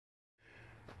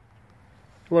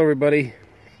Hello everybody.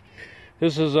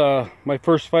 This is my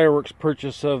first fireworks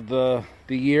purchase of the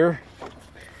year.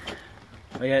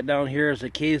 I got down here is a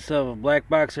case of Black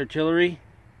Box Artillery,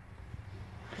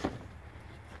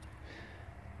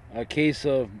 a case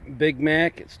of Big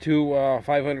Mac. It's two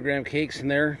 500 gram cakes in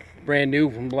there, brand new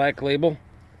from Black Label.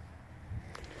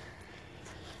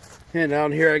 And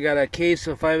down here I got a case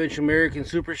of 5-inch American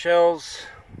Super Shells.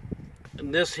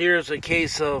 And this here is a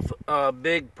case of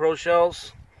Big Pro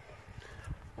Shells.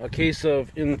 A case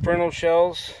of Inferno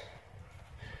shells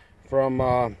from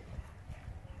I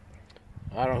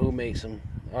don't know who makes them,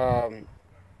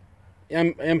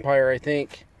 Empire I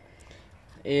think,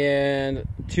 and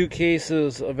 2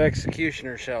 cases of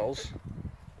Executioner shells.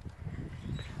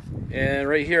 And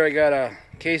right here I got a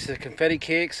case of confetti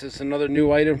cakes. It's another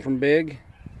new item from Big.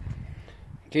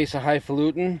 Case of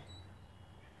Highfalutin,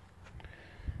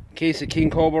 case of King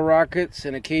Cobra rockets,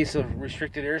 and a case of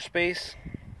restricted airspace.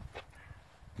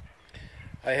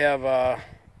 I have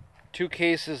 2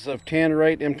 cases of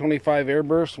Tannerite M25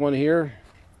 Airburst, one here,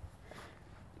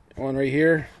 one right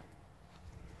here.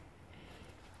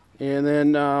 And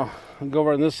then I'll go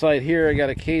over on this side here. I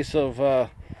got a case of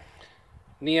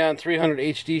Neon 300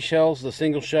 HD shells, the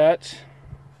single shots.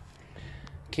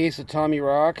 Case of Tommy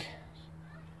Rock.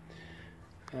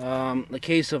 The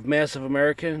case of Massive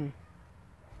American.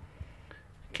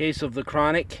 Case of the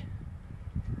Chronic.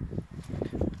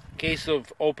 Case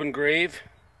of Open Grave.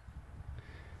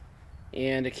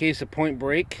 And a case of Point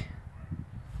Break.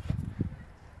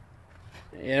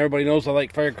 And everybody knows I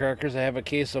like firecrackers. I have a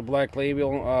case of Black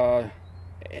Label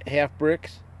half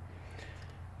bricks.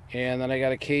 And then I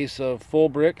got a case of full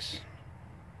bricks.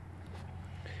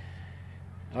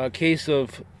 A case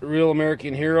of Real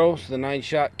American Heroes, the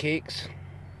 9-shot cakes,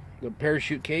 the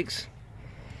parachute cakes.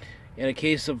 And a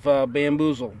case of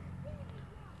Bamboozle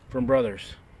from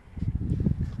Brothers.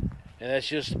 And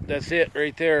that's it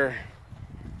right there.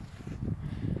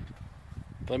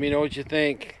 Let me know what you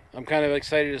think. I'm kind of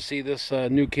excited to see this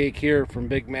new cake here from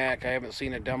Big Mac. I haven't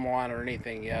seen a demo on it or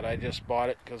anything yet. I just bought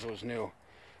it because it was new.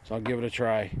 So I'll give it a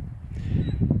try.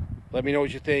 Let me know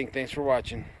what you think. Thanks for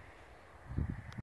watching.